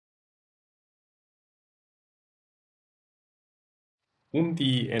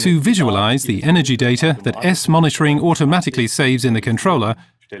To visualize the energy data that S monitoring automatically saves in the controller,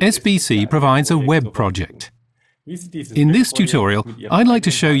 SBC provides a web project. In this tutorial, I'd like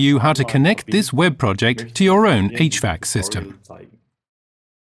to show you how to connect this web project to your own HVAC system.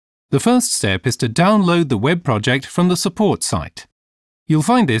 The first step is to download the web project from the support site. You'll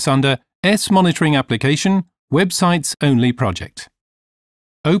find this under S Monitoring Application, Websites Only Project.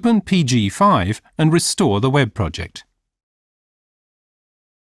 Open PG5 and restore the web project.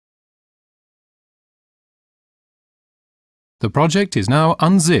 The project is now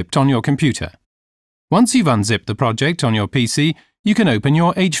unzipped on your computer. Once you've unzipped the project on your PC, you can open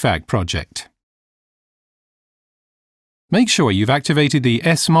your HVAC project. Make sure you've activated the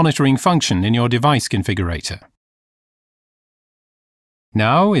S monitoring function in your device configurator.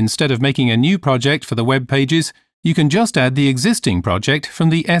 Now, instead of making a new project for the web pages, you can just add the existing project from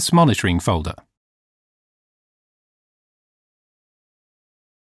the S monitoring folder.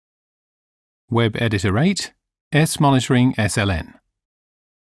 Web Editor 8, S Monitoring SLN.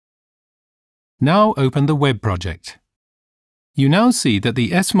 Now open the web project. You now see that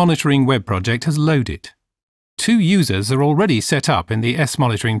the S Monitoring web project has loaded. 2 users are already set up in the S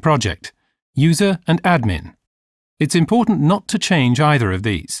Monitoring project, User and Admin. It's important not to change either of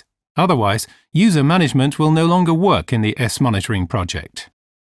these. Otherwise, user management will no longer work in the S Monitoring project.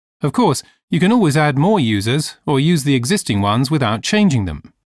 Of course, you can always add more users or use the existing ones without changing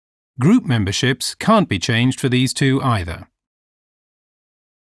them. Group memberships can't be changed for these 2 either.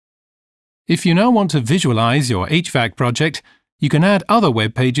 If you now want to visualize your HVAC project, you can add other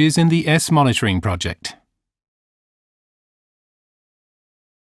web pages in the S Monitoring project.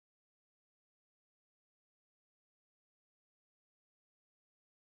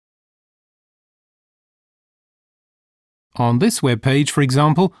 On this web page, for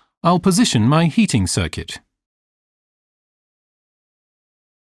example, I'll position my heating circuit.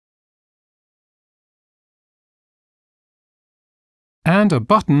 And a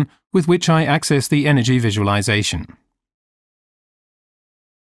button with which I access the energy visualization.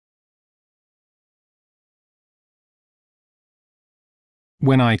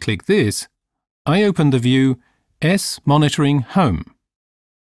 When I click this, I open the view S Monitoring Home.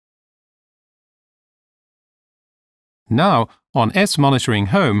 Now, on S Monitoring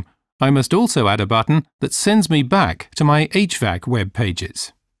Home, I must also add a button that sends me back to my HVAC web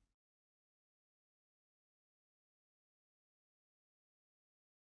pages.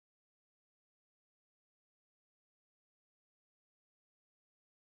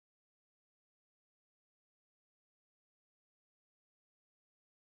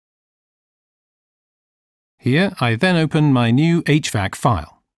 Here, I then open my new HVAC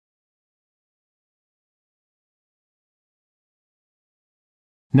file.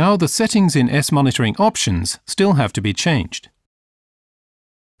 Now the settings in S Monitoring Options still have to be changed.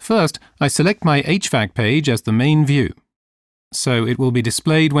 First, I select my HVAC page as the main view, so it will be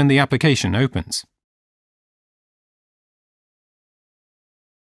displayed when the application opens.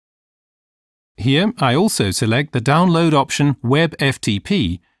 Here, I also select the download option Web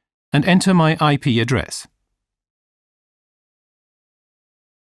FTP and enter my IP address.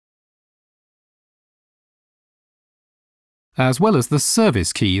 As well as the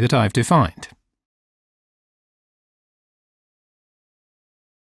service key that I've defined.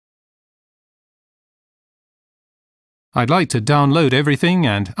 I'd like to download everything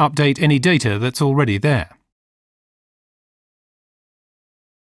and update any data that's already there.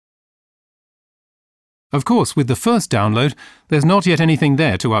 Of course, with the first download, there's not yet anything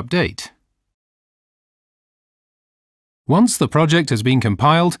there to update. Once the project has been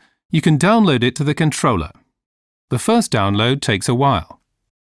compiled, you can download it to the controller. The first download takes a while.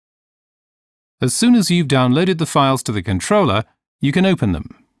 As soon as you've downloaded the files to the controller, you can open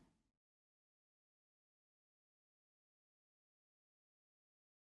them.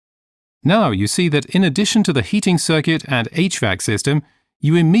 Now you see that in addition to the heating circuit and HVAC system,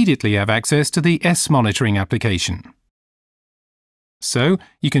 you immediately have access to the S Monitoring application. So,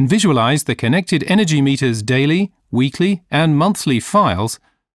 you can visualize the connected energy meters' daily, weekly and monthly files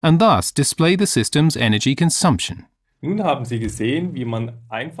and thus display the system's energy consumption.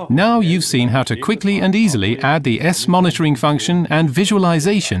 Now you've seen how to quickly and easily add the S monitoring function and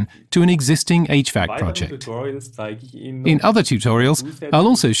visualization to an existing HVAC project. In other tutorials, I'll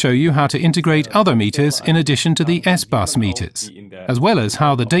also show you how to integrate other meters in addition to the S-Bus meters, as well as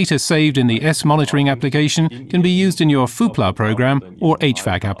how the data saved in the S monitoring application can be used in your FUPLA program or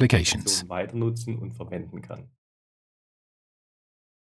HVAC applications.